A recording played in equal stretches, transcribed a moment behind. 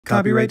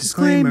Copyright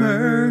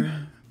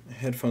disclaimer.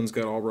 Headphones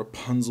got all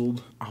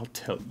Rapunzeled. I'll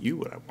tell you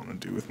what I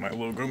want to do with my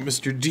logo,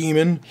 Mr.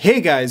 Demon.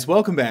 Hey guys,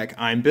 welcome back.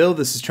 I'm Bill.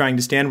 This is Trying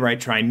to Stand, where I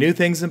try new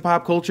things in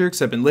pop culture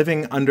because I've been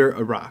living under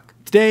a rock.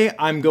 Today,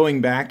 I'm going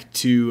back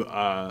to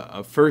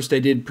a first I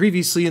did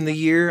previously in the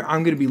year.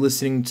 I'm going to be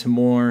listening to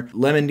more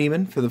Lemon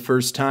Demon for the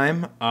first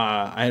time.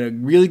 I had a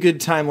really good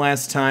time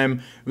last time.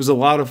 It was a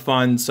lot of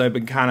fun, so I've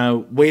been kind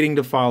of waiting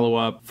to follow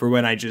up for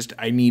when I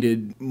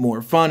needed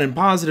more fun and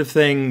positive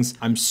things.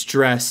 I'm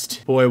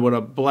stressed. Boy, what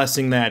a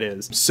blessing that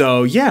is.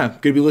 So yeah,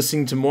 going to be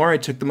listening to more. I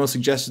took the most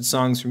suggested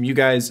songs from you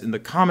guys in the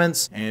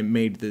comments and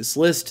made this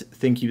list.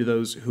 Thank you to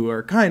those who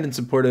are kind and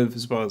supportive,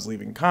 as well as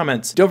leaving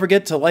comments. Don't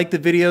forget to like the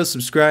video,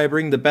 subscribe,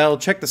 ring the bell,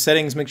 check the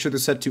settings, make sure they're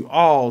set to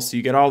all so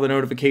you get all the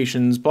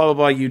notifications, blah blah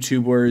blah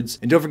YouTube words.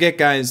 And don't forget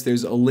guys,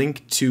 there's a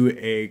link to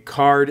a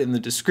card in the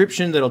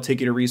description that'll take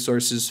you to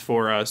resources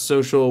for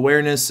social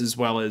awareness, as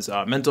well as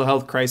mental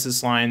health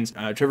crisis lines,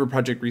 Trevor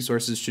Project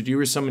resources should you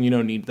or someone you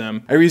know need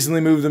them. I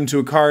recently moved them to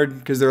a card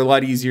because they're a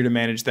lot easier to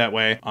manage that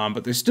way,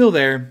 but they're still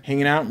there,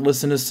 hanging out and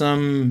listen to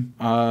some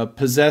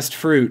possessed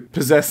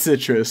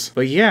citrus.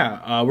 But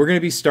yeah, we're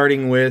gonna be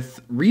starting with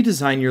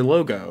Redesign Your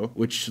Logo,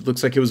 which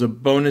looks like it was a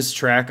bonus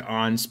track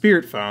on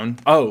Spirit Phone.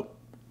 Oh,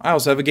 I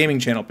also have a gaming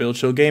channel, Bill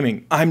Chill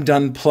Gaming. I'm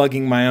done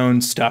plugging my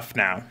own stuff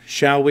now,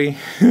 shall we?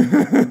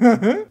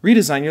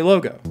 Redesign your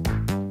logo.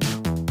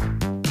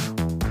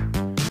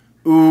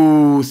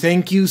 Ooh,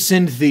 thank you,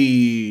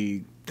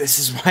 Cynthia. This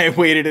is why I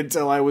waited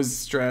until I was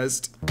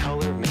stressed.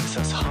 Color makes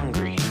us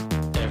hungry.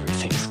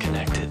 Everything's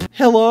connected.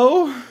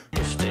 Hello?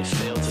 If they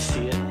fail to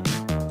see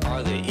it,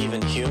 are they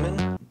even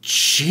human?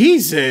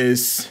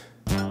 Jesus.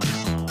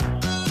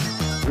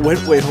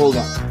 Wait, hold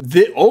on.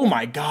 Oh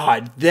my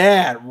god,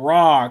 that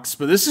rocks,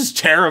 but this is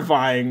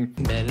terrifying.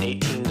 Men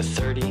 18 to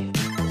 30,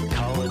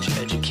 college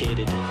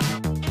educated,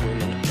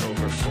 women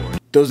over 40.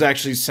 Those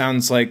actually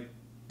sounds like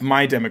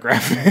my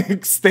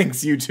demographics.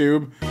 Thanks,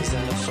 YouTube.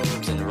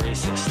 Xenophobes and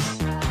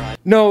racists.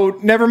 No,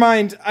 never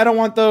mind. I don't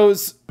want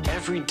those.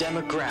 Every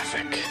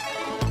demographic.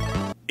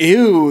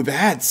 Ew,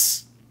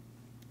 that's...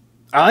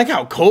 I like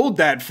how cold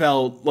that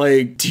felt.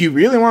 Like, do you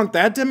really want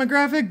that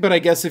demographic? But I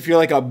guess if you're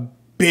like a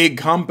big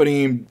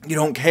company, you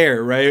don't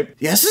care, right?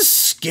 Yeah, this is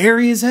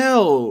scary as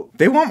hell.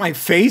 They want my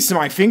face and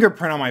my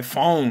fingerprint on my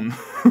phone.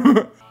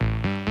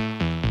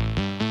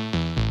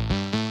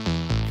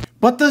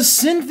 But the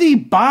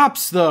synthy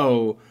bops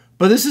though.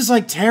 But this is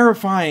like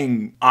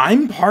terrifying.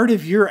 I'm part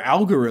of your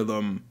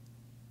algorithm.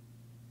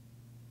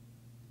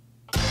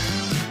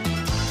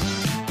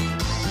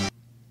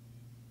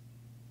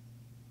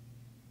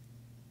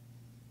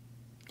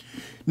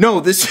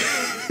 No, this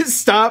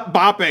stop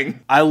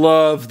bopping. I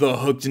love the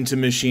hooked into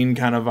machine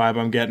kind of vibe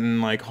I'm getting.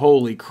 Like,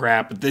 holy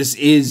crap, this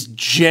is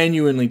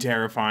genuinely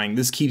terrifying.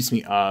 This keeps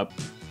me up.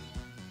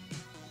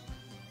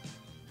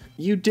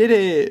 You did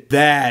it.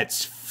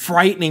 That's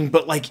frightening,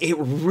 but like it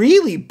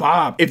really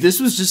bopped. If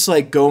this was just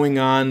like going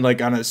on like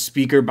on a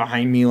speaker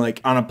behind me, like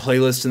on a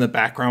playlist in the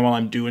background while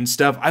I'm doing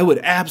stuff, I would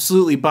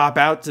absolutely bop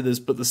out to this.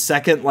 But the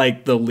second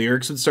like the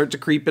lyrics would start to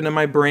creep into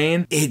my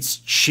brain, it's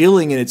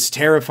chilling and it's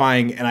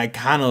terrifying. And I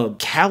kind of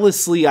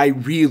callously, I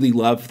really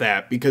love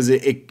that because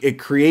it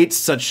creates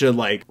such a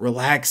like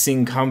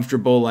relaxing,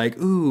 comfortable, like,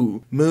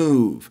 ooh,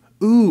 move,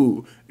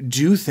 ooh,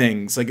 do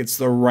things. Like it's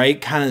the right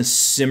kind of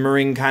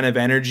simmering kind of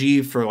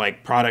energy for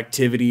like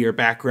productivity or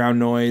background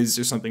noise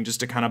or something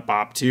just to kind of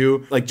bop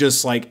to, like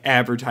just like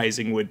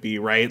advertising would be,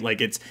 right?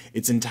 Like it's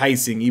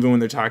enticing even when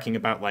they're talking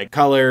about like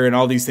color and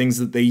all these things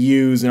that they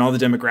use and all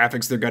the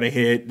demographics they're gonna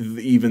hit,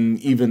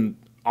 even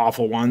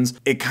awful ones.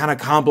 It kind of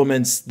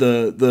complements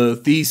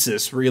the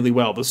thesis really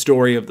well, the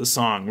story of the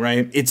song,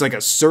 right? It's like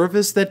a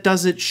service that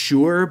does it,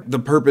 sure. The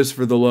purpose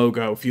for the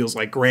logo feels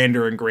like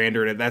grander and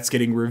grander, and that's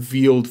getting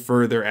revealed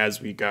further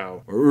as we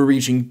go. We're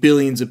reaching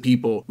billions of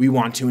people. We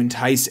want to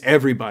entice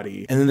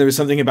everybody. And then there was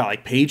something about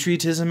like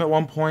patriotism at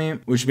one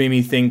point, which made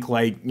me think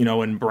like, you know,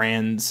 when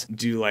brands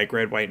do like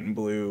red, white, and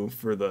blue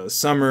for the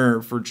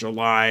summer, for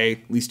July,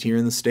 at least here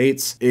in the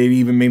States, it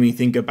even made me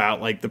think about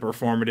like the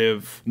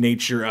performative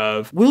nature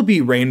of, we'll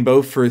be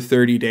rainbow for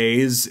 30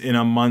 days in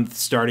a month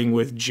starting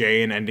with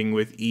J and ending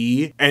with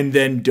E, and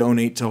then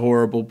donate to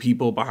horrible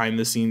people behind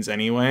the scenes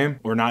anyway,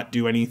 or not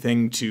do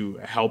anything to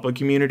help a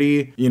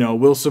community. You know,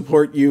 we'll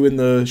support you in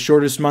the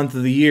shortest month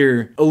of the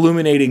year,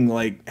 illuminating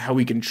like how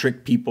we can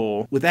trick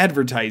people with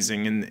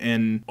advertising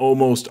and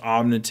almost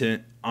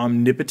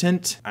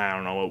omnipotent, I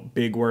don't know what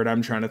big word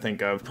I'm trying to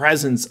think of,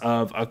 presence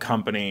of a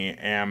company,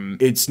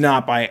 and it's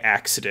not by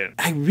accident.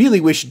 I really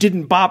wish it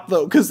didn't bop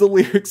though, because the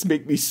lyrics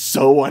make me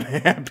so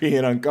unhappy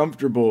and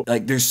uncomfortable.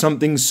 Like there's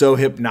something so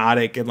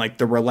hypnotic and like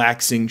the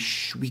relaxing,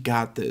 shh, we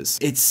got this.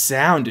 It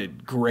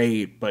sounded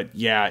great, but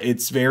yeah,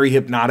 it's very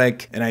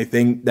hypnotic, and I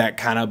think that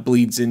kind of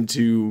bleeds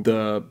into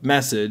the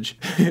message.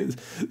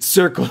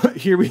 Circle,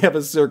 here we have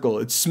a circle,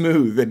 it's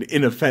smooth and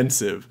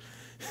inoffensive.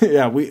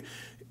 Yeah,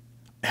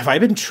 have I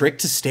been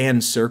tricked to stay in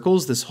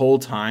circles this whole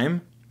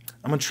time?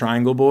 I'm a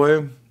triangle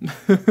boy.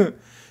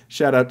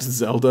 Shout out to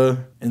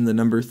Zelda in the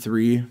number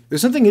 3. There's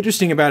something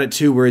interesting about it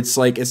too, where it's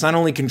like, it's not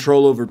only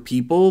control over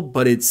people,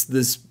 but it's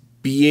this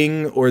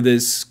being or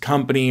this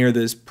company or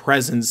this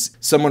presence,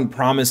 someone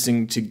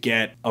promising to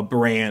get a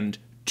brand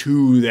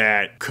to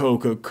that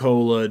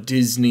Coca-Cola,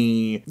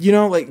 Disney, you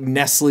know, like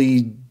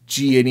Nestle,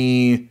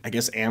 G&E, I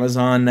guess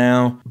Amazon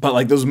now, but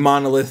like those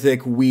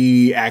monolithic,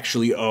 we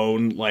actually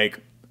own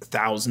like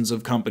thousands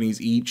of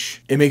companies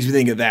each. It makes me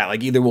think of that.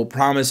 Like either we'll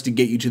promise to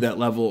get you to that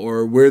level,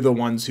 or we're the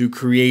ones who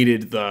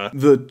created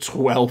the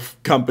 12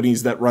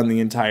 companies that run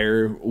the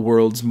entire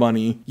world's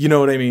money. You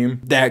know what I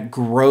mean? That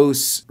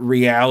gross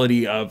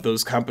reality of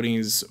those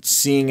companies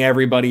seeing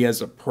everybody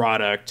as a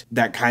product,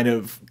 that kind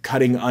of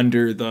cutting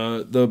under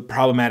the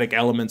problematic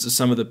elements of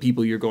some of the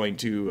people you're going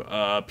to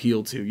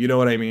appeal to. You know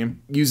what I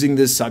mean? Using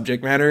this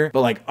subject matter,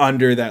 but like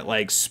under that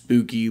like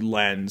spooky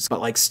lens,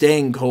 but like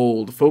staying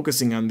cold,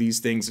 focusing on these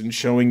things and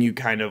showing you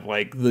kind of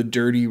like the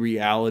dirty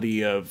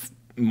reality of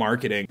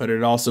marketing. But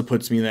it also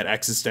puts me in that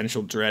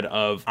existential dread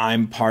of,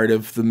 I'm part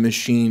of the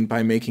machine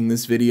by making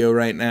this video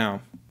right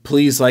now.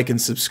 Please like and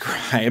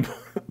subscribe.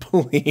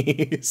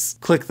 Please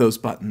click those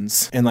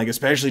buttons. And like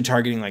especially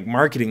targeting like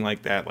marketing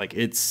like that, like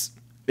it's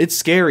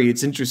scary,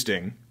 it's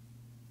interesting.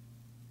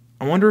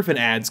 I wonder if an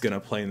ad's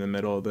gonna play in the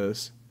middle of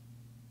this.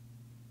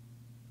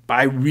 But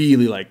I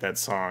really like that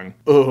song.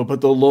 Oh, but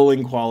the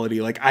lulling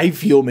quality, like I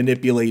feel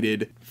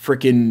manipulated.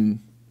 Frickin',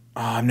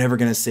 oh, I'm never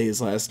gonna say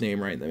his last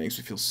name right. That makes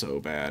me feel so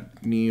bad.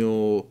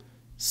 Neil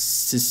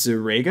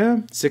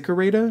Cicierega?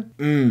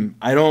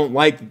 I don't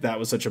like that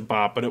was such a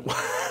bop, but it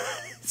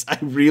was. I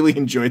really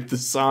enjoyed the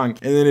song,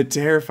 and then it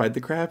terrified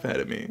the crap out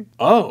of me.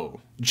 Oh,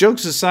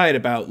 jokes aside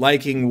about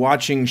liking,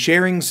 watching,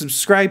 sharing,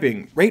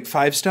 subscribing, rate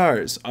 5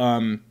 stars.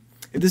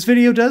 If this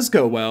video does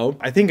go well,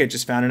 I think I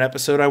just found an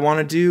episode I want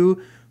to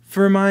do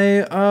for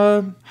my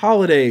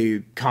holiday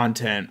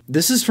content.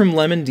 This is from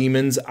Lemon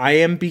Demon's I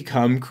Am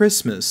Become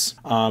Christmas.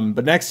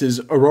 But next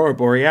is Aurora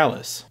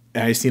Borealis.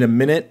 I just need a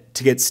minute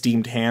to get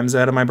steamed hams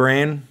out of my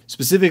brain.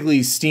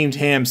 Specifically, steamed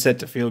ham set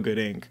to Feel Good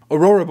Inc.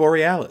 Aurora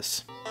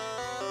Borealis.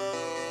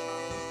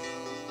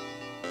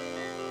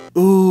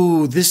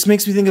 Ooh, this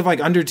makes me think of like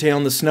Undertale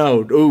in the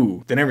snow.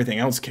 Ooh, then everything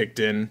else kicked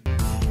in.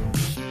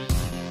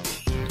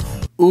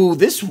 Ooh,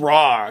 this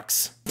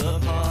rocks.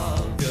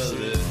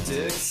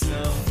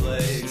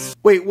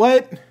 Wait,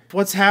 what?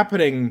 What's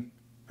happening?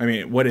 I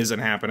mean, what isn't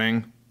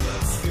happening?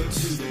 Let's go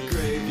to the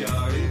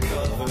graveyard and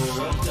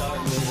cover up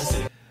darkness.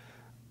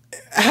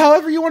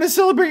 However you want to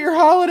celebrate your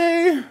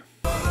holiday.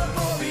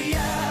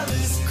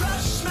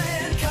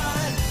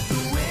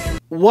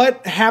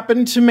 What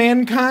happened to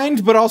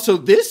mankind? But also,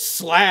 this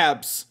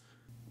slaps.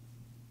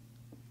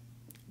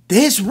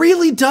 This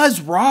really does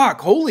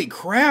rock. Holy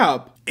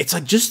crap. It's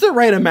like just the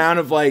right amount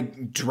of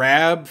like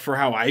drab for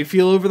how I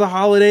feel over the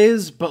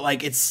holidays, but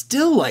like it's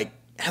still like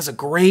has a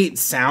great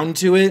sound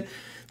to it.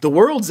 The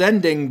world's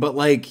ending, but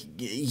like,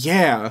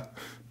 yeah.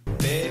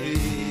 Baby,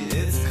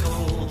 it's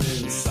cold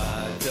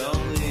inside,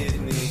 don't leave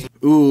me.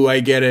 Ooh, I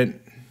get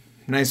it.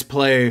 Nice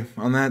play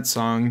on that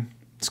song.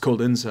 It's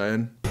cold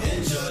inside.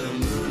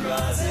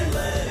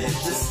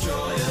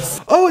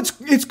 Oh,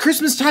 it's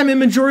Christmas time in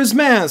Majora's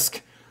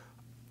Mask.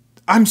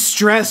 I'm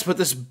stressed, but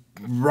this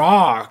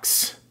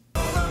rocks.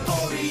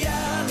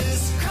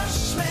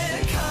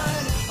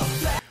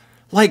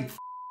 Like,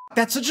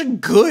 that's such a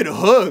good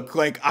hook.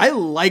 Like, I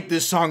like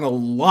this song a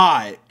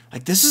lot.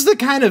 Like, this is the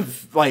kind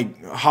of,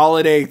 like,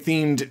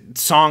 holiday-themed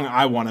song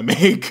I want to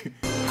make.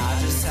 I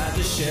just had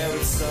to share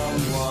with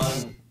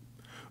someone.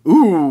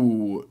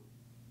 Ooh.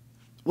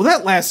 Well,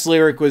 that last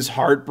lyric was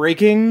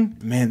heartbreaking.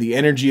 Man, the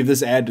energy of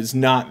this ad does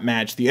not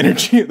match the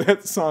energy of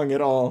that song at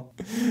all.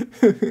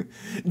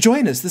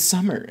 Join us this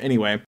summer.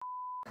 Anyway,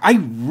 I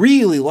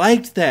really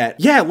liked that.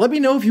 Yeah, let me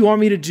know if you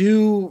want me to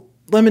do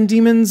Lemon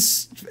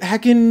Demon's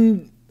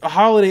heckin'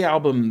 holiday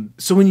album.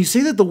 So when you say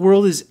that the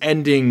world is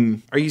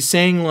ending, are you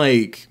saying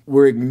like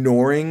we're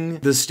ignoring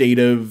the state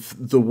of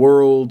the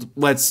world?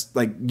 Let's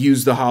like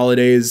use the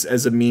holidays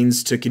as a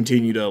means to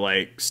continue to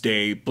like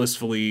stay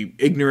blissfully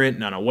ignorant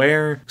and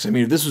unaware? Because I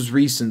mean, if this was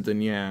recent,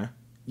 then yeah.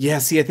 Yeah,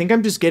 see, I think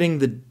I'm just getting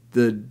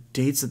the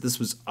dates that this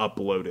was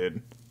uploaded.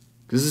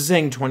 Because this is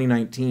saying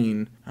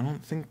 2019. I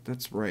don't think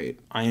that's right.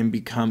 I Am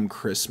Become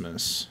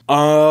Christmas.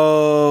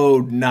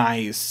 Oh,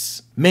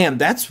 nice. Man,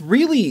 that's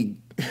really...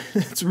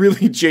 it's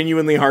really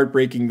genuinely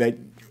heartbreaking that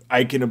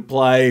I can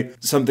apply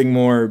something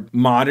more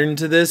modern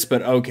to this,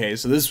 but okay,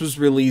 so this was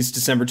released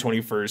December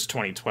 21st,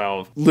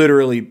 2012.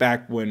 Literally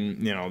back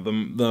when, you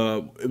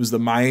know, it was the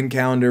Mayan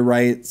calendar,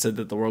 right? Said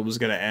that the world was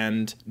gonna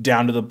end,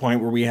 down to the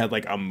point where we had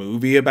like a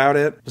movie about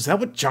it. Was that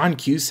what John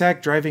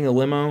Cusack driving a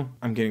limo?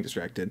 I'm getting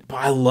distracted. But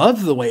I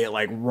love the way it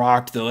like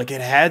rocked though. Like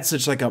it had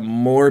such like a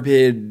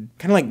morbid,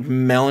 kind of like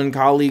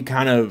melancholy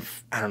kind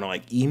of, I don't know,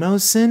 like emo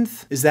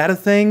synth? Is that a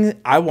thing?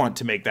 I want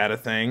to make that a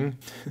thing.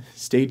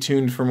 Stay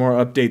tuned for more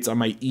updates on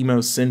my emo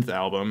synth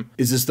album.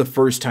 Is this the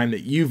first time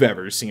that you've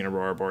ever seen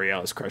Aurora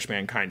Borealis crush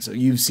mankind? So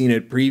you've seen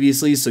it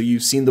previously, so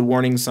you've seen the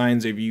warning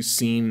signs, have you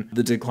seen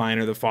the decline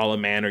or the fall of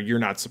man, or you're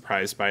not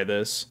surprised by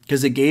this?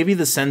 Because it gave you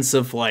the sense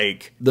of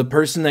like the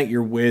person that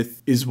you're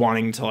with is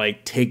wanting to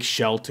like take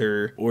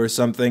shelter or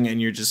something,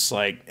 and you're just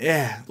like,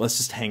 let's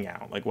just hang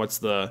out. Like what's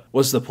the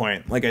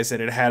point? Like I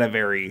said, it had a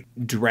very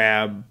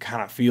drab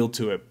kind of feel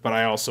to it, but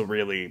I also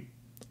really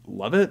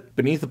love it.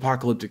 Beneath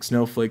apocalyptic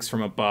snowflakes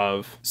from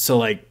above. So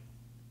like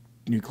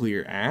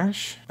nuclear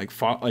ash, like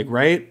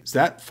right? Is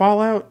that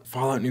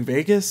Fallout New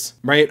Vegas,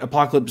 right?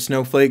 Apocalypse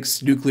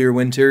snowflakes, nuclear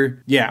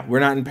winter. Yeah,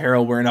 we're not in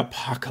peril, we're in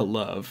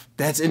apocalypse.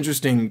 That's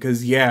interesting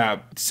because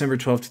yeah, December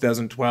 12th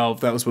 2012,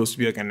 that was supposed to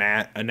be like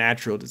a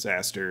natural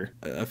disaster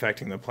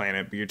affecting the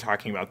planet, but you're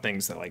talking about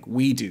things that like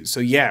we do. So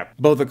yeah,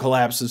 both the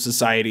collapse of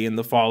society and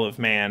the fall of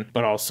man,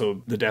 but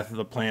also the death of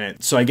the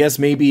planet. So I guess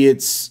maybe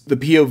it's the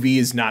POV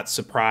is not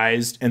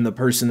surprised, and the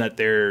person that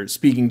they're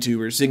speaking to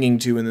or singing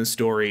to in the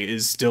story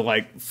is still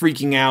like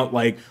freaking out,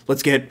 like,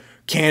 let's get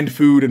canned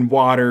food and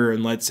water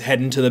and let's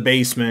head into the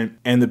basement.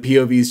 And the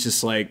POV is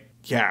just like,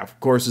 yeah, of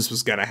course this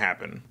was gonna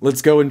happen.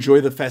 Let's go enjoy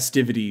the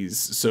festivities,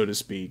 so to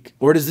speak.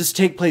 Or does this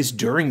take place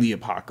during the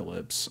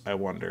apocalypse, I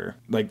wonder?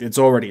 Like, it's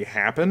already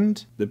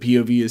happened? The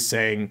POV is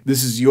saying,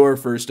 this is your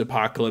first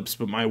apocalypse,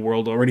 but my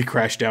world already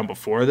crashed down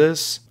before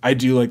this. I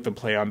do like the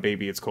play on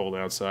Baby It's Cold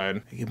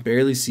Outside. I can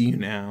barely see you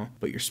now,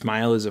 but your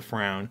smile is a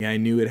frown. Yeah, I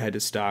knew it had to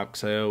stop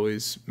because I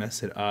always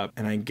mess it up.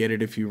 And I get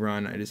it if you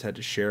run, I just had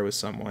to share with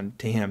someone.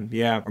 Damn,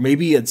 yeah. Or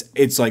maybe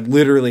it's like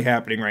literally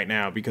happening right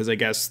now, because I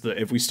guess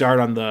if we start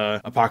on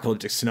the apocalyptic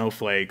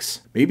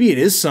snowflakes, maybe it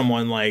is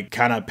someone like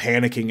kind of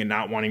panicking and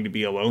not wanting to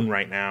be alone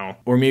right now.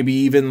 Or maybe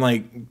even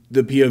like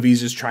the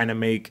POV's just trying to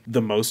make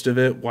the most of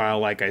it, while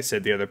like I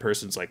said, the other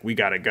person's like, we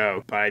gotta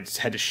go, but I just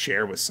had to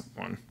share with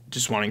someone.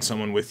 Just wanting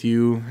someone with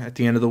you at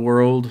the end of the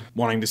world,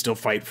 wanting to still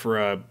fight for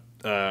a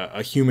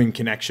human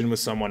connection with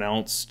someone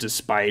else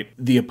despite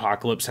the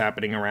apocalypse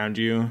happening around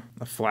you.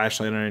 A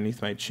flashlight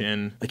underneath my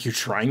chin. Like you're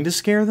trying to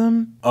scare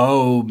them?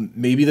 Oh,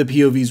 maybe the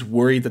POV's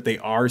worried that they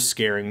are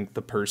scaring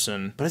the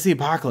person. But it's the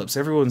apocalypse.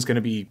 Everyone's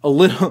gonna be a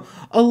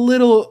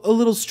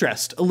little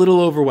stressed, a little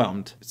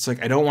overwhelmed. It's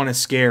like, I don't want to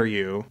scare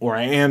you, or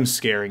I am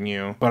scaring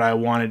you, but I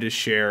wanted to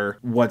share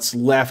what's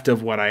left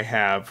of what I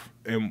have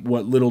and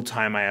what little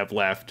time I have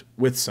left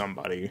with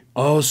somebody.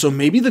 Oh, so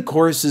maybe the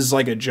chorus is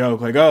like a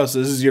joke, like, oh, so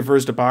this is your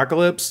first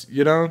apocalypse,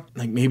 you know?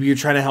 Like maybe you're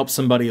trying to help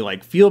somebody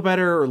like feel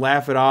better or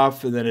laugh it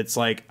off, and then it's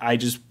like, I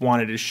just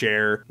wanted to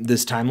share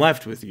this time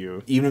left with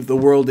you. Even if the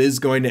world is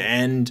going to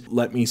end,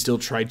 let me still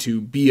try to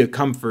be a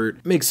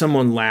comfort, make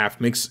someone laugh,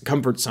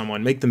 comfort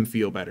someone, make them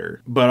feel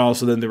better. But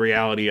also then the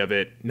reality of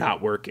it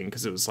not working,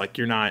 because it was like,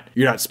 you're not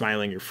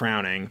smiling, you're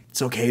frowning.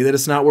 It's okay that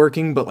it's not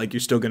working, but like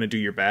you're still gonna do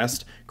your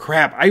best.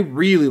 Crap, I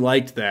really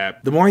liked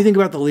that. The more I think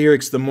about the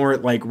lyrics, the more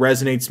it like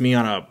resonates me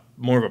on a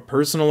more of a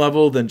personal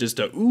level than just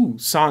a ooh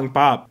song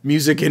pop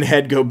music and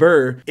head go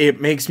burr. It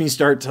makes me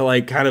start to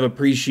like kind of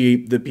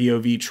appreciate the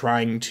POV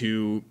trying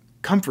to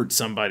comfort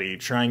somebody,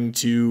 trying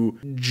to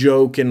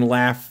joke and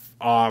laugh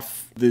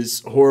off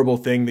this horrible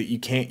thing that you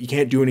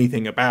can't do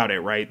anything about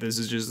it, right? This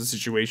is just the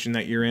situation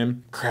that you're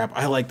in. Crap,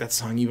 I like that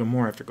song even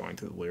more after going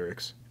through the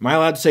lyrics. Am I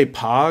allowed to say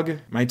Pog?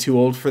 Am I too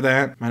old for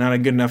that? Am I not a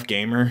good enough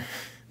gamer?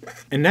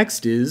 And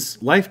next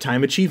is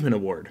Lifetime Achievement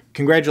Award.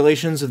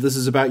 Congratulations if this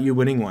is about you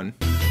winning one.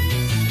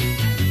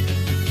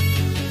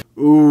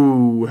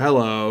 Ooh,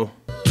 hello.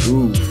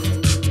 Ooh.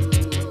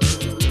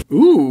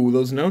 Ooh,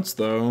 those notes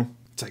though.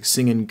 It's like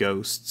singing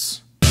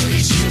ghosts.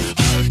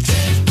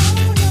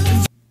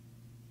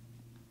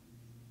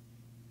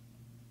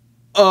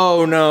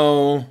 Oh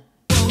no.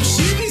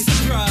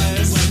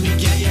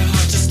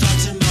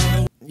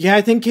 Yeah,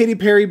 I think Katy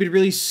Perry would be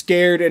really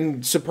scared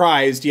and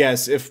surprised,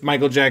 yes, if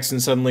Michael Jackson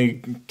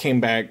suddenly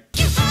came back.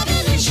 It's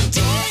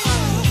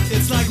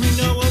like we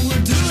know what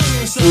we're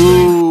doing.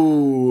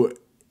 Ooh.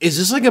 Is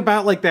this like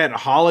about like that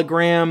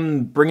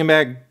hologram bringing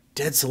back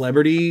dead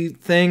celebrity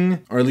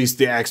thing? Or at least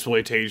the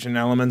exploitation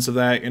elements of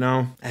that, you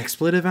know?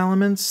 Expletive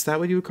elements? Is that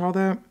what you would call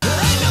that?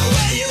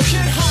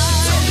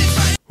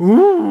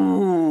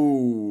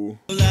 Ooh.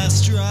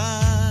 Last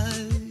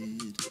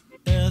ride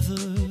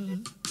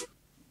ever.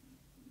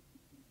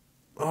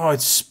 Oh,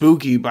 it's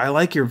spooky, but I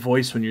like your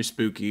voice when you're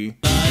spooky.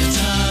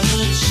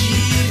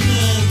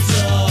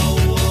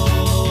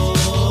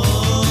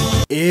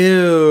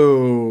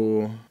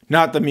 Ew.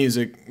 Not the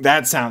music.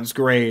 That sounds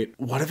great.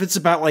 What if it's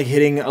about like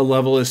hitting a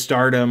level of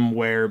stardom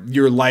where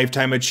your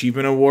Lifetime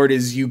Achievement Award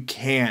is you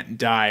can't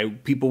die?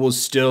 People will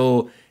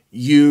still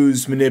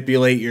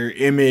manipulate your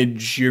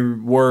image, your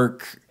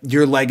work,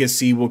 your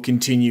legacy will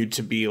continue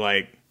to be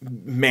like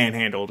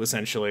manhandled,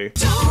 essentially.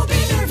 Don't be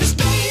nervous,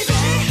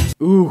 baby.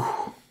 Ooh.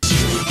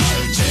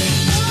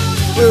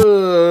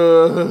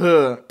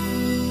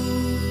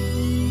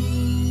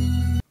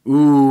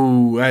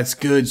 Ooh, that's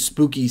good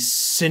spooky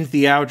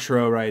synthy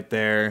outro right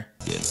there.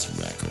 This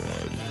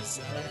record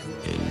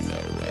in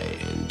no way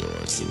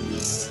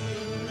endorses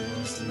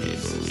a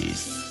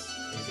belief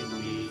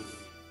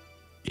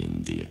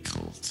in the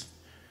occult.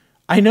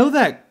 I know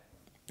that.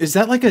 Is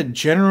that like a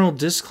general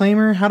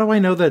disclaimer? How do I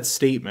know that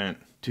statement?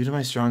 Due to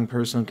my strong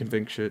personal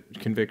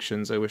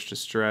convictions, I wish to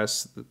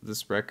stress that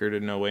this record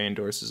in no way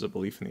endorses a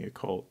belief in the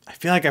occult. I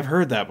feel like I've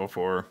heard that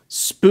before.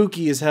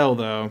 Spooky as hell,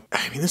 though.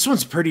 I mean, this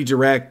one's pretty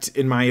direct,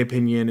 in my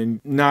opinion,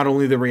 and not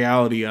only the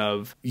reality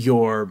of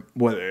your,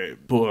 whether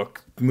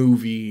book,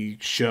 movie,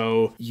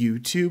 show,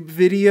 YouTube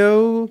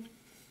video,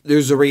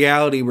 there's a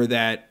reality where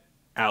that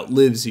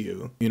outlives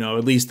you. You know,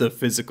 at least the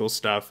physical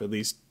stuff, at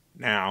least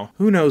now.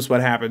 Who knows what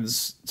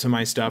happens to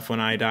my stuff when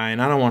I die,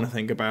 and I don't want to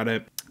think about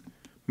it.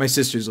 My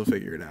sisters will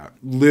figure it out.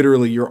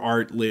 Literally, your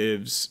art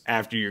lives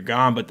after you're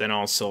gone, but then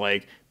also,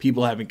 like,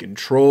 people having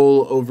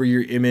control over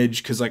your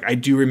image. Because, like, I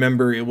do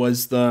remember it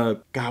was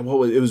the, God, what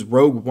was it? It was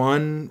Rogue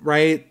One,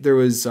 right? There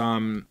was,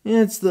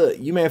 it's the,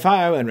 you may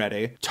fire when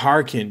ready.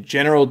 Tarkin,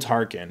 General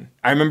Tarkin.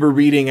 I remember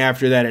reading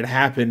after that it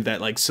happened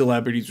that, like,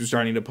 celebrities were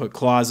starting to put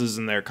clauses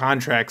in their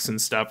contracts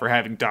and stuff, or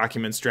having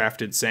documents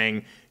drafted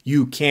saying,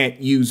 you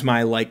can't use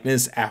my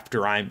likeness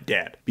after I'm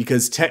dead.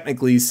 Because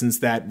technically, since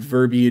that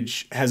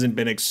verbiage hasn't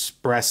been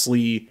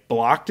expressly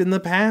blocked in the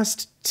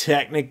past,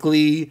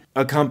 technically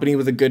a company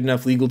with a good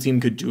enough legal team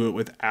could do it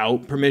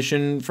without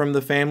permission from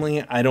the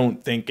family. I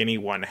don't think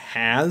anyone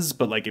has,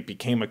 but like it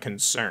became a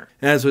concern.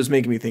 And that's what's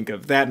making me think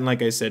of that. And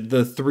like I said,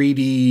 the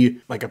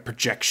 3D, like a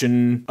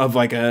projection of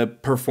like a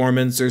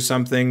performance or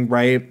something,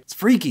 right? It's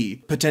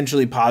freaky.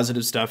 Potentially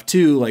positive stuff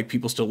too, like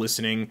people still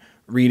listening,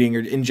 reading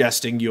or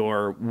ingesting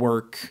your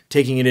work,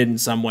 taking it in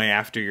some way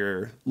after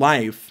your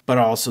life, but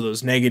also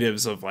those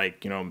negatives of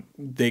like, you know,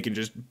 they can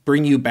just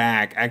bring you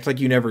back, act like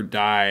you never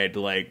died,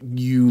 like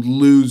you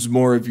lose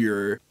more of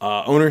your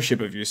ownership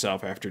of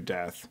yourself after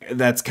death.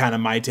 That's kind of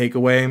my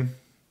takeaway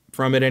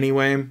from it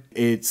anyway.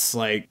 It's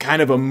like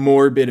kind of a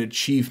morbid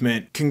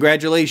achievement.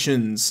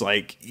 Congratulations,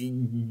 like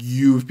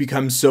you've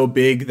become so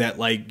big that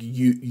like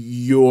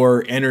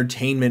your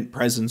entertainment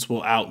presence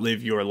will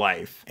outlive your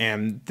life.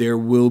 And there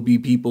will be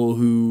people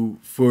who,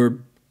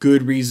 for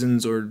good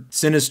reasons or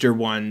sinister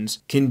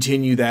ones,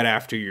 continue that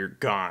after you're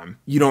gone.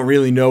 You don't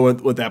really know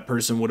what that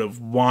person would have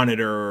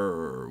wanted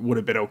or would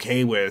have been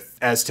okay with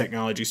as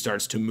technology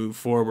starts to move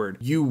forward.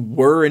 You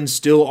were and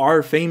still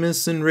are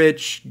famous and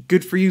rich.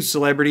 Good for you,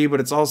 celebrity,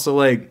 but it's also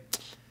like,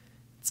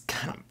 it's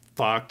kind of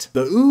fucked.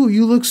 The, ooh,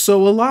 you look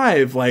so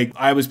alive. Like,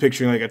 I was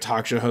picturing like a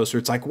talk show host where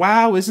it's like,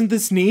 wow, isn't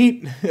this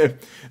neat?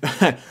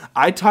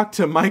 I talked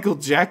to Michael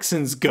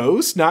Jackson's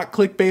ghost, not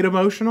clickbait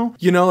emotional.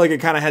 You know, like it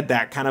kind of had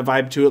that kind of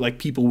vibe to it. Like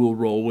people will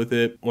roll with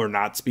it or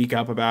not speak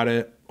up about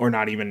it or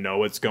not even know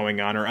what's going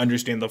on or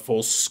understand the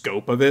full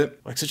scope of it.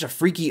 Like such a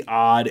freaky,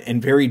 odd,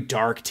 and very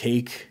dark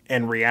take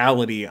and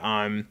reality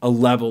on a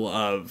level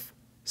of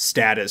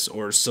status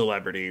or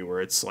celebrity where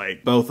it's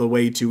like both a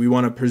way to, we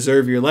want to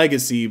preserve your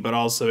legacy, but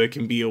also it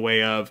can be a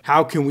way of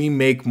how can we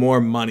make more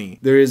money?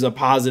 There is a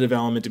positive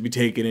element to be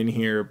taken in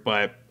here,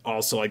 but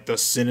also like the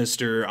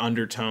sinister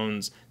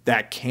undertones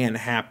that can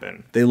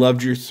happen. They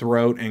loved your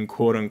throat and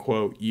quote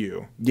unquote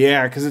you.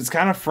 Yeah, because it's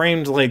kind of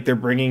framed like they're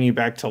bringing you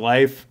back to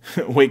life.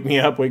 Wake me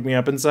up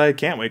inside.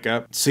 Can't wake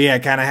up. So yeah,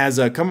 it kind of has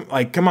a, come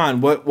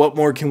on, what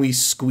more can we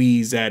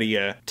squeeze out of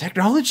you?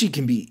 Technology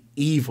can be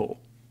evil.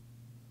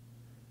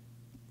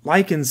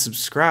 Like and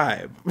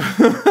subscribe.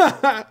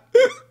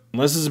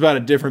 Unless it's about a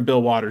different Bill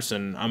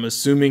Watterson. I'm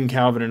assuming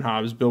Calvin and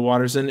Hobbes Bill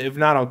Watterson. If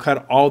not, I'll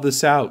cut all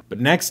this out.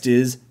 But next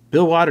is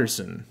Bill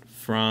Watterson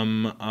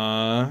from,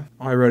 I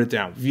wrote it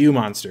down. View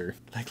Monster.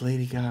 Like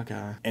Lady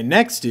Gaga. And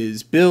next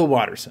is Bill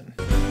Watterson.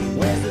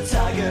 Where's the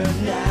tiger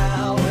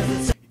now?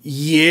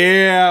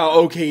 Yeah,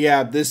 okay,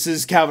 yeah. This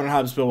is Calvin and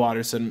Hobbes Bill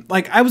Watterson.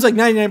 Like, I was like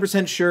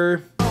 99%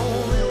 sure.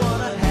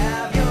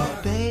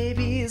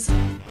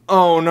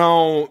 Oh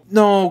no,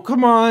 no,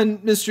 come on,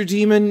 Mr.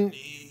 Demon.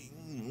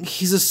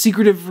 He's a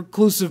secretive,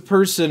 reclusive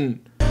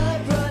person. I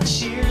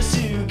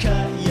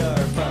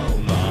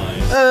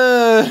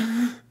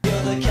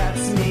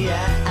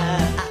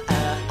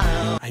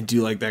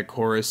do like that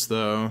chorus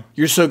though.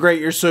 You're so great,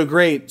 you're so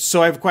great.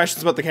 So I have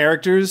questions about the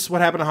characters.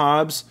 What happened to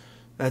Hobbes?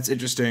 That's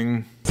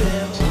interesting.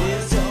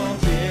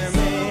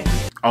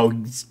 Oh,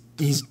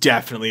 he's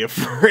definitely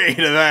afraid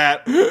of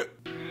that.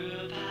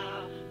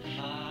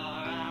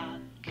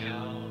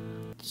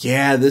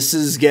 Yeah, this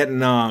is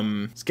getting,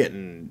 it's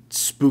getting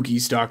spooky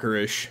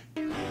stalkerish.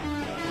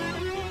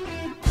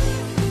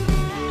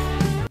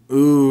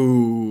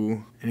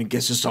 Ooh. And it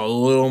gets just a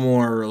little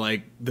more,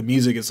 like, the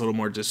music gets a little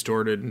more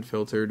distorted and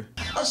filtered.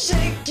 I'll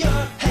shake your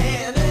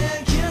hand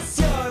and kiss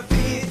your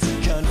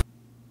feet.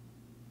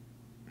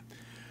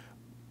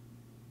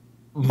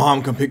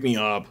 Mom, come pick me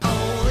up.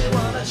 Only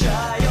wanna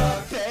try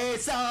your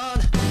face on.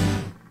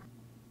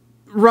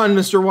 Run,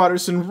 Mr.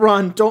 Watterson,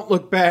 run. Don't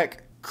look back.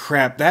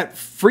 Crap, that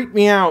freaked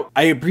me out.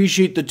 I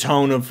appreciate the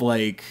tone of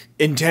like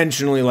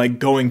intentionally like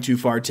going too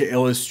far to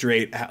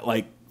illustrate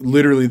like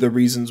literally the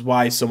reasons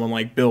why someone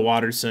like Bill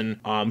Watterson,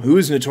 who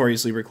is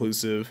notoriously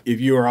reclusive, if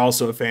you are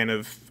also a fan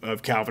of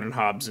of Calvin and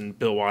Hobbes and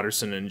Bill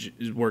Watterson and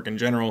his work in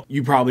general,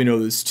 you probably know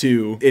this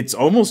too. It's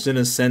almost in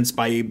a sense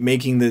by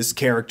making this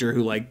character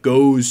who like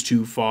goes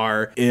too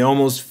far, it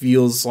almost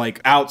feels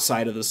like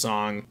outside of the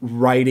song,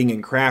 writing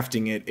and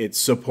crafting it, it's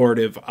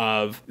supportive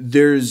of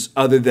there's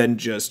other than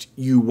just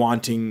you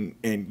wanting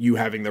and you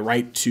having the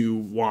right to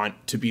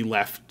want to be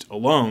left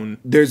alone.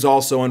 There's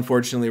also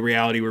unfortunately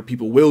reality where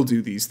people will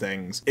do these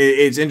things.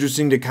 It's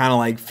interesting to kind of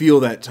like feel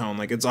that tone.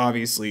 Like it's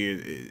obviously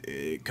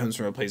it comes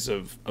from a place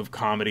of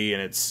comedy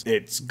and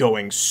it's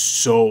going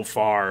so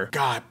far.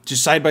 God,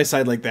 just side by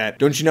side like that.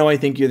 Don't you know I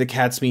think you're the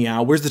cat's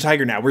meow? Where's the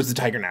tiger now? Where's the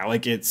tiger now?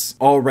 Like it's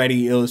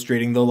already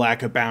illustrating the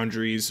lack of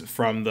boundaries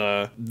from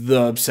the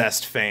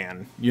obsessed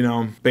fan, you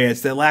know? But yeah,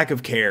 it's that lack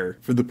of care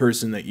for the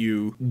person that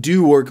you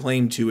do or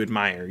claim to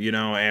admire, you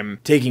know,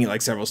 and taking it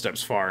like several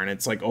steps far. And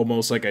it's like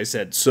almost like I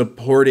said,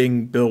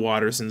 supporting Bill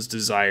Watterson's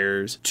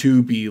desires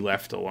to be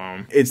left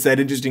alone. It's that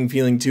interesting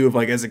feeling too of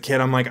like as a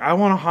kid, I'm like, I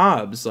want a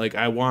Hobbes. Like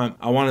I want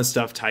a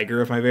stuffed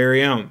tiger of my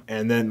very own.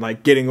 And then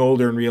like getting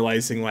older and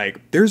realizing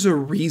like there's a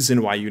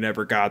reason why you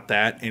never got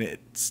that. And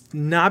it's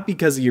not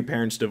because of your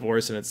parents'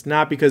 divorce and it's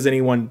not because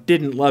anyone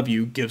didn't love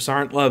you. Gifts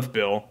aren't love,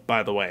 Bill,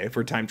 by the way, if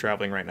we're time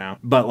traveling right now.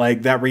 But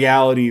like that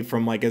reality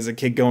from like as a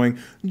kid going,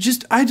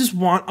 I just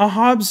want a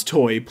Hobbes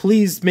toy.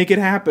 Please make it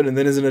happen. And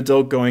then as an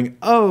adult going,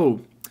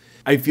 oh,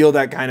 I feel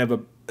that kind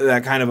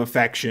of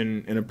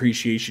affection and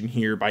appreciation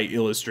here by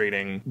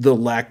illustrating the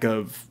lack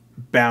of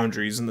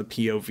boundaries in the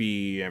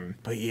POV.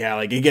 But yeah,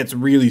 like it gets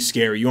really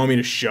scary. You want me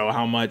to show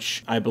how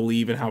much I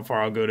believe and how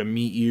far I'll go to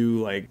meet you,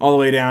 like all the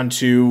way down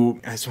to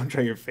I just want to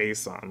try your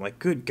face on. Like,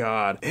 good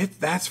God,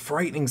 that's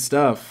frightening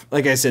stuff.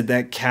 Like I said,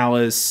 that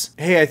callous,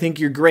 hey, I think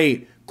you're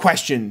great.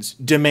 Questions,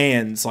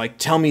 demands, like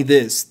tell me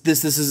this,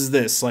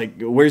 like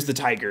where's the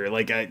tiger?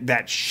 Like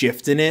that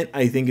shift in it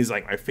I think is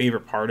like my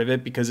favorite part of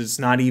it, because it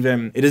doesn't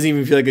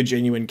even feel like a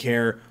genuine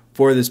care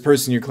for this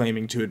person you're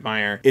claiming to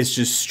admire. It's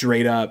just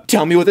straight up,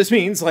 tell me what this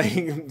means,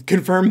 like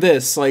confirm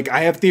this, like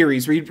I have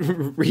theories, read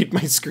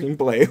my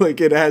screenplay.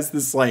 Like it has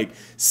this like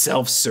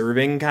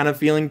self-serving kind of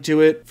feeling to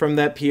it from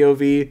that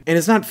POV, and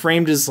it's not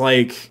framed as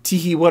like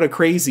teehee what a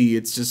crazy.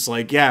 It's just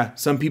like, yeah,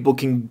 some people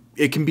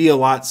it can be a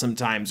lot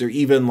sometimes. Or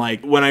even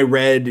like when I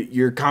read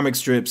your comic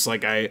strips,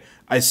 like I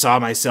saw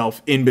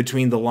myself in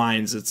between the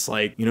lines. It's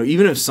like, you know,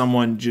 even if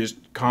someone just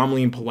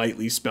calmly and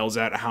politely spells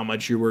out how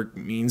much your work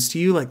means to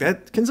you, like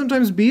that can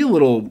sometimes be a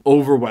little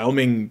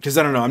overwhelming. Because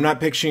I don't know, I'm not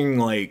picturing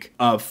like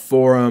a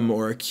forum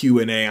or a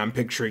Q&A. I'm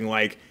picturing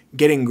like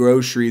getting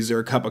groceries or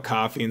a cup of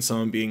coffee and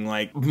someone being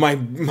like,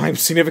 my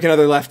significant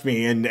other left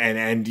me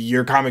and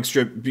your comic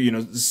strip, you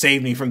know,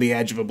 saved me from the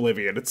edge of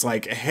oblivion. It's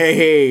like,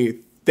 hey,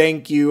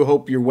 thank you,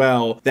 hope you're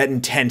well. That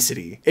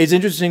intensity. It's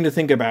interesting to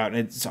think about, and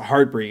it's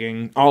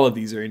heartbreaking. All of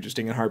these are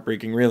interesting and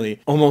heartbreaking,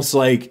 really. Almost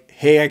like,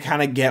 hey, I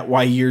kind of get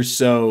why you're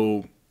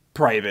so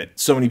private.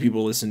 So many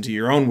people listen to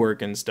your own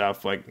work and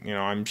stuff. Like, you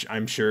know,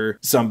 I'm sure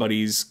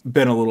somebody's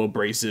been a little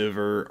abrasive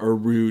or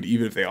rude,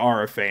 even if they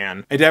are a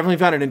fan. I definitely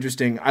found it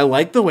interesting. I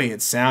like the way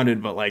it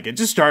sounded, but like it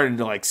just started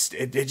to like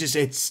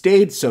it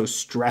stayed so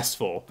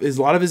stressful. There's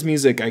a lot of his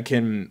music I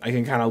can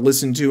kind of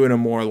listen to in a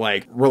more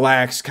like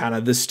relaxed kind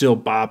of, this still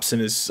bops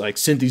and is like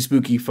synthy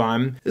spooky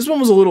fun. This one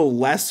was a little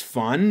less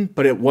fun,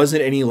 but it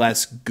wasn't any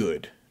less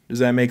good. Does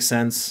that make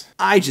sense?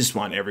 I just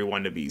want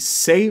everyone to be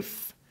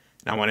safe.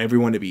 I want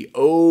everyone to be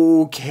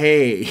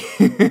okay.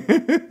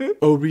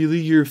 Oh, really?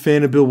 You're a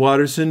fan of Bill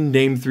Watterson?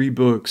 Name 3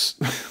 books.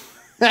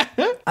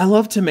 I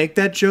love to make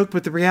that joke,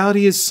 but the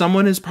reality is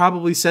someone has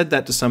probably said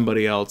that to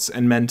somebody else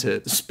and meant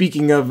it.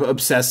 Speaking of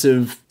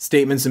obsessive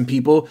statements and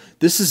people,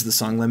 this is the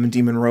song Lemon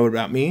Demon wrote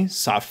about me,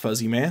 Soft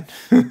Fuzzy Man.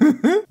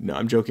 No,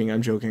 I'm joking.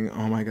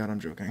 Oh my God, I'm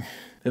joking.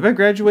 If I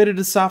graduated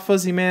to Soft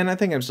Fuzzy Man, I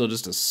think I'm still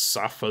just a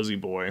soft fuzzy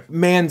boy.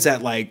 Man's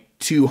at like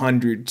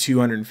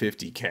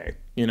 250K,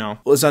 you know?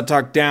 Let's not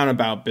talk down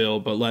about Bill,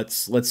 but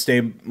let's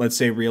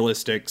stay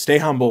realistic. Stay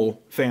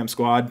humble, fam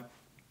squad.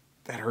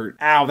 That hurt.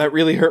 Ow, that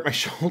really hurt my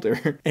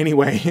shoulder.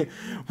 Anyway,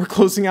 we're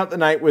closing out the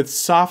night with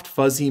Soft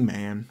Fuzzy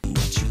Man.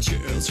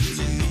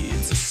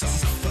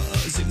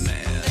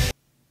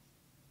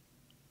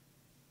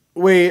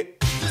 Wait.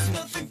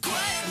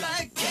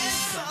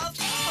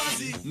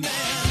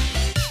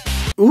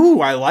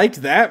 Ooh, I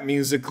liked that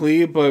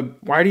musically,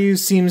 but why do you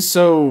seem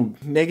so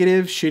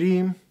negative,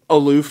 shitty,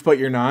 aloof, but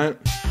you're not?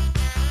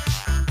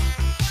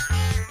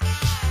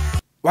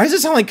 Why does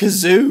it sound like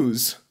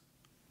kazoos?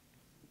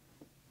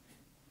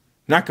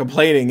 Not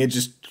complaining, it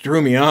just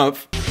threw me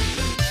off.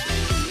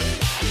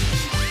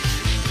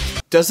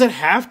 Does it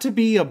have to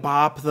be a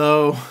bop,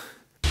 though?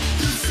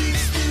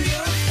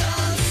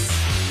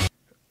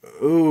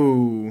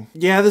 Ooh.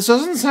 Yeah, this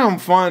doesn't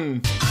sound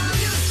fun.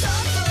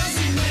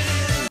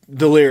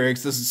 The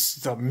lyrics,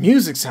 the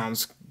music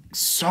sounds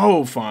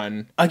So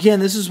fun. Again,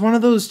 this is one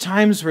of those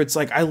times where it's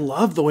like, I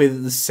love the way that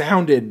this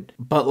sounded,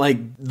 but like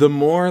the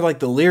more like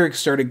the lyrics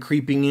started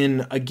creeping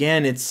in,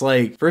 again, it's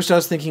like, first I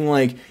was thinking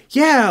like,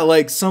 yeah,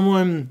 like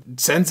someone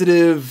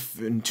sensitive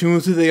and tuned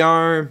with who they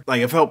are.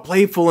 Like it felt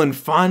playful and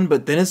fun,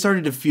 but then it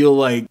started to feel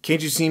like,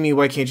 can't you see me?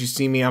 Why can't you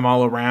see me? I'm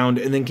all around.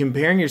 And then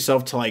comparing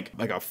yourself to like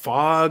a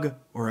fog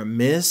or a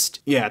mist,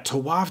 yeah, to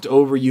waft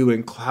over you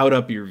and cloud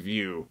up your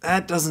view.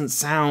 That doesn't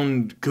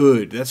sound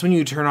good. That's when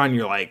you turn on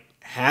your like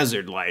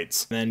hazard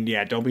lights. And then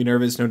yeah, don't be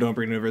nervous. No, don't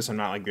be nervous. I'm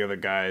not like the other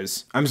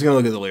guys. I'm just gonna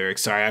look at the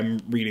lyrics. Sorry, I'm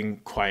reading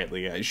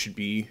quietly. I should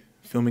be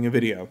filming a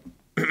video.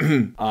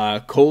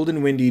 Cold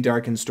and windy,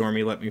 dark and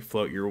stormy, let me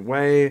float your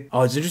way.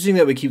 Oh, it's interesting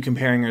that we keep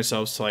comparing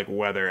ourselves to like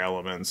weather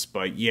elements,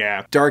 but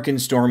yeah, dark and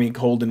stormy,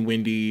 cold and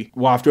windy,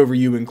 waft over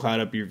you and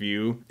cloud up your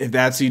view. If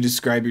that's how you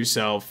describe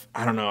yourself,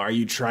 I don't know, are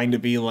you trying to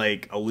be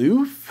like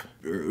aloof?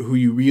 Or who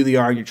you really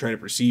are, and you're trying to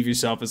perceive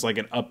yourself as like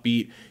an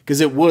upbeat,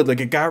 because it would, like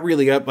it got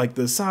really up, like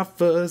the soft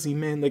fuzzy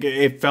man, like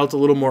it felt a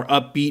little more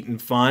upbeat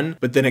and fun,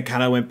 but then it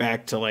kind of went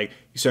back to like,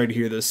 you started to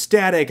hear the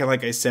static, and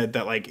like I said,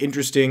 that like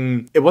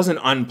interesting, it wasn't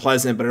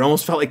unpleasant, but it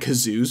almost felt like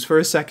kazoos for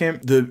a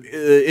second.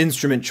 The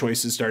instrument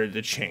choices started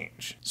to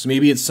change. So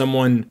maybe it's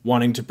someone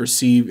wanting to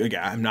perceive, like,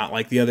 I'm not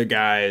like the other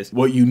guys,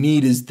 what you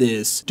need is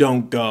this,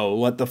 don't go,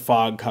 let the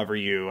fog cover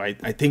you. I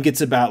think it's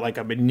about like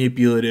a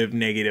manipulative,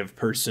 negative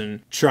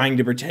person trying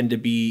to pretend to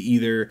be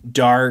either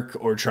dark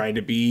or trying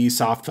to be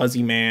soft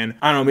fuzzy man.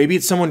 I don't know, maybe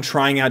it's someone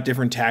trying out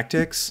different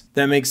tactics.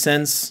 That makes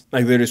sense.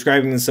 Like they're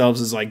describing themselves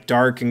as like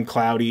dark and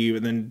cloudy,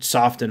 and then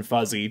soft and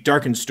fuzzy,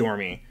 dark and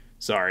stormy.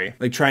 Sorry.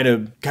 Like trying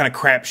to kind of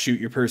crapshoot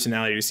your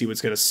personality to see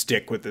what's going to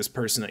stick with this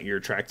person that you're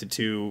attracted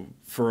to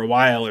for a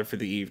while or for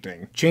the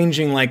evening.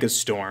 Changing like a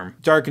storm.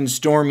 Dark and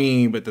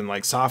stormy, but then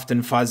like soft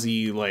and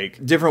fuzzy,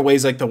 like different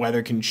ways like the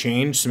weather can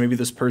change. So maybe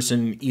this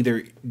person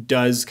either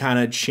does kind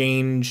of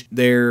change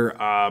their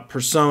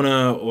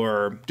persona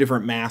or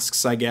different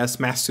masks, I guess,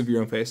 masks of your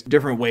own face.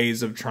 Different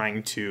ways of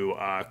trying to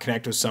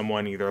connect with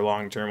someone either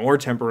long-term or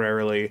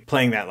temporarily,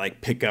 playing that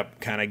like pickup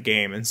kind of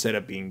game instead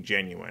of being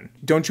genuine.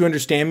 Don't you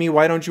understand me?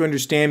 Why don't you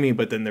understand me?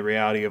 But then the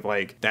reality of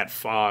like that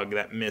fog,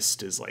 that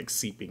mist is like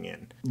seeping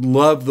in.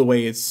 Love the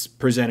way it's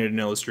presented and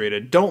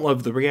illustrated. Don't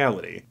love the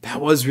reality. That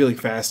was really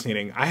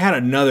fascinating. I had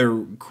another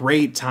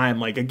great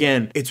time. Like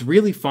again, it's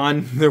really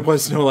fun. There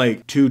was no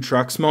like two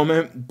trucks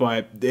moment,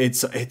 but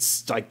it's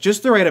like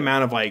just the right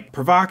amount of like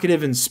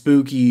provocative and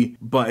spooky,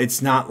 but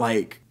it's not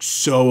like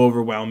so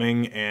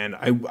overwhelming. And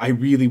I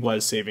really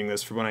was saving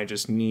this for when I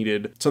just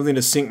needed something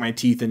to sink my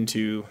teeth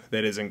into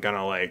that isn't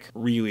gonna like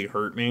really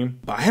hurt me.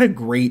 But I had a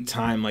great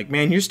time. Like,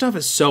 man, your stuff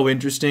is so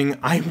interesting.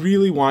 I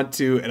really want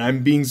to, and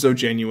I'm being so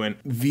genuine.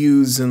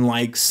 Views and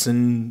likes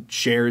and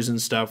shares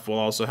and stuff will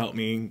also help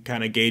me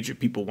kind of gauge if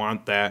people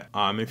want that.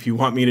 If you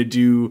want me to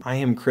do I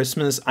Am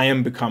Christmas, I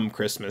Am Become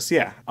Christmas,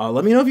 yeah.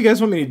 Let me know if you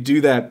guys want me to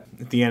do that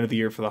at the end of the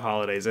year for the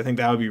holidays. I think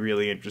that would be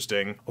really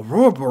interesting.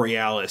 Aurora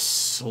Borealis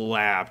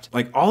slapped.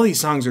 Like, all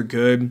these songs are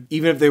good,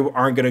 even if they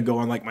aren't gonna go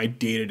on like my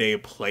day-to-day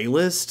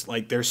playlist.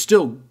 Like, they're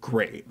still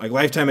great. Like,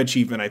 Lifetime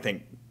Achievement, I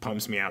think,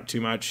 pumps me out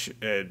too much,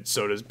 and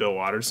so does Bill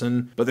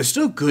Watterson, but they're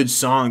still good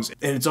songs,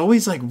 and it's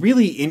always like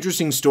really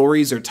interesting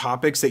stories or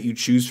topics that you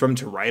choose from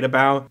to write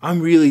about.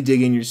 I'm really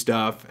digging your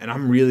stuff, and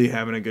I'm really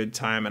having a good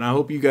time, and I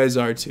hope you guys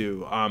are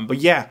too. But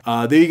yeah,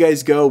 there you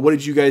guys go. What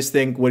did you guys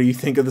think? What do you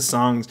think of the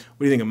songs? What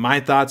do you think of my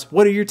thoughts?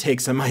 What are your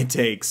takes on my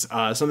takes?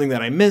 Something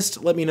that I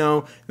missed, let me know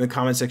in the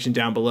comment section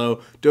down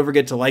below. Don't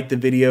forget to like the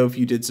video if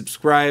you did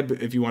subscribe,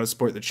 if you want to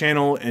support the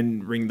channel,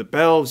 and ring the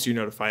bell so you're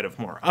notified of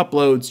more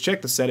uploads.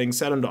 Check the settings,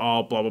 set them to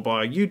all, blah, blah,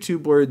 blah,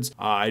 YouTube words.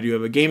 I do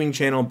have a gaming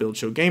channel, Build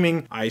Show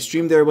Gaming. I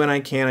stream there when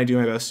I can. I do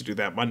my best to do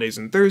that Mondays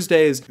and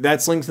Thursdays.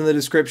 That's linked in the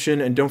description,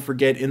 and don't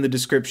forget, in the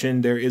description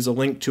there is a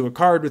link to a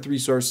card with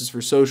resources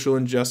for social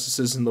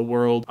injustices in the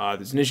world.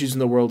 There's an Issues in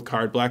the World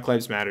card, Black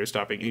Lives Matter,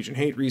 Stopping Asian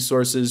Hate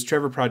resources,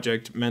 Trevor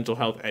Project, mental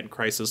health and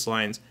crisis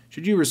lines,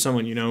 should you or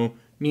someone you know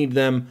need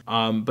them.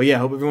 But yeah,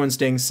 hope everyone's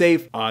staying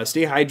safe.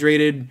 Stay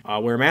hydrated,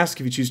 wear a mask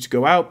if you choose to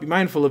go out, be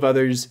mindful of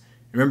others,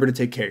 remember to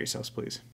take care of yourselves, please.